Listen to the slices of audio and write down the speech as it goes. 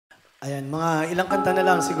Ayan, mga ilang kanta na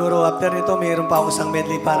lang siguro. After nito, mayroon pa ako isang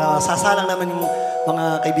medley para sasalang naman yung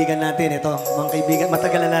mga kaibigan natin. Ito, mga kaibigan,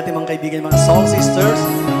 matagal na natin mga kaibigan, mga Soul Sisters.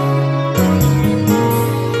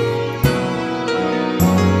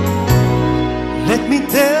 Let me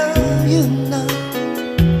tell you now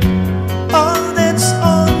all that's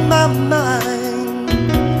on my mind.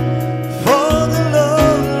 For the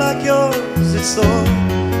love like yours, it's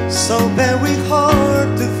so very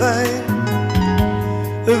hard to find.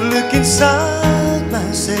 Look inside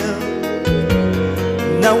myself.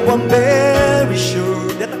 Now I'm very sure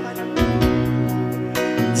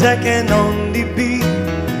that can only be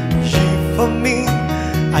you for me.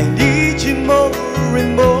 I need you more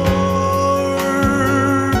and more.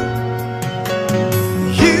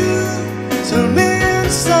 You turn me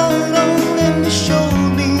inside out and you show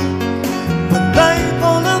me what life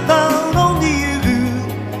all about. Only you,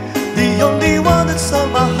 the only one that's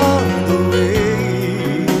on my heart away.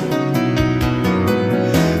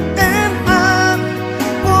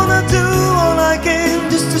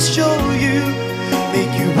 Show you,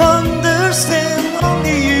 make you understand.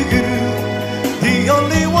 Only you, the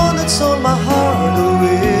only one that's on my heart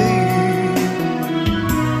away.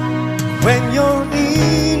 When you're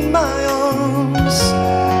in my arms,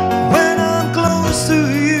 when I'm close to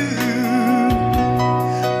you,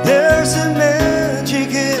 there's a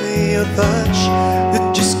magic in your touch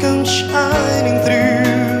that just comes shining through.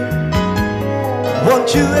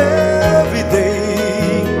 Want you every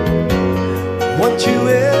day, want you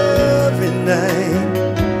every night.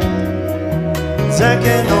 That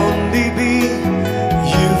can only be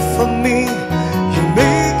you for me. You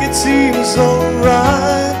make it seem so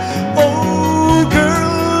right. Oh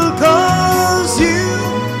girl, 'cause you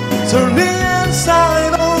turn me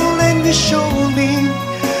inside out and you show me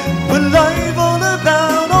what life all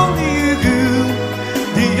about. Only you,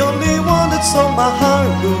 the only one that's on my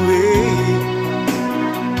heart away.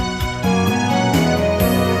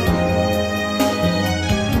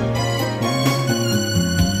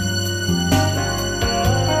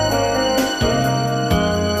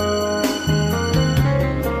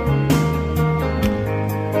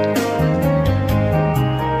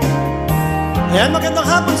 Ayan, magandang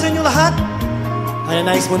hapon sa inyo lahat. Ayan,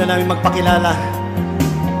 nais muna namin magpakilala.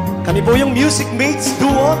 Kami po yung Music Mates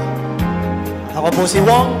Duo. Ako po si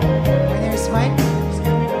Wong. My name is Mike.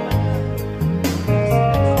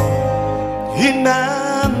 In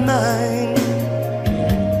my mind,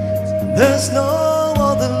 there's no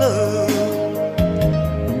other love.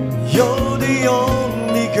 You're the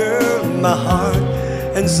only girl my heart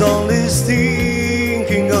and's always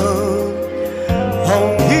thinking of.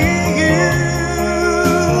 Only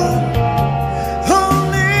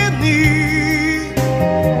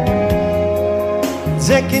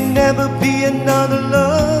there can never be another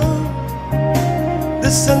love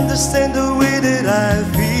that's understand the way that I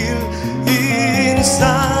feel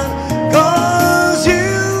inside. 'Cause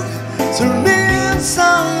you turn me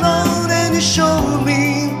inside out and you show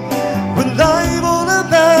me what life all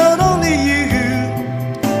about. Only you,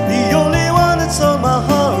 the only one that's on my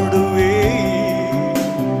heart away.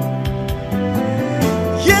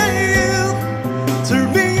 Yeah, you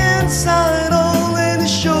turn me inside out and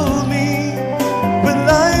you show me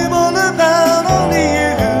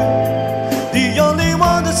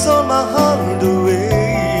on my heart away.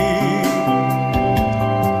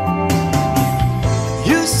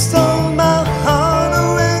 You stole my heart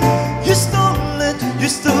away. You stole it. You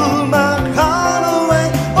stole my heart away.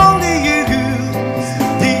 Only you,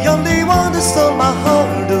 the only one that stole my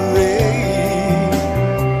heart away.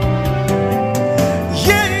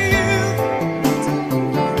 Yeah,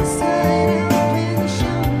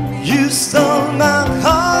 you stole my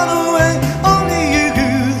heart away. Only you,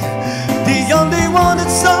 the only one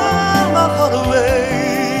that's on my heart away.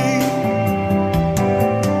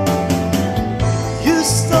 You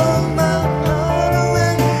stole my heart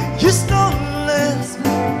away. You stole it.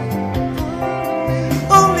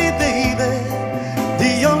 Only baby,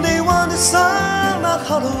 the only one that's on my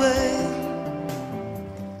heart away.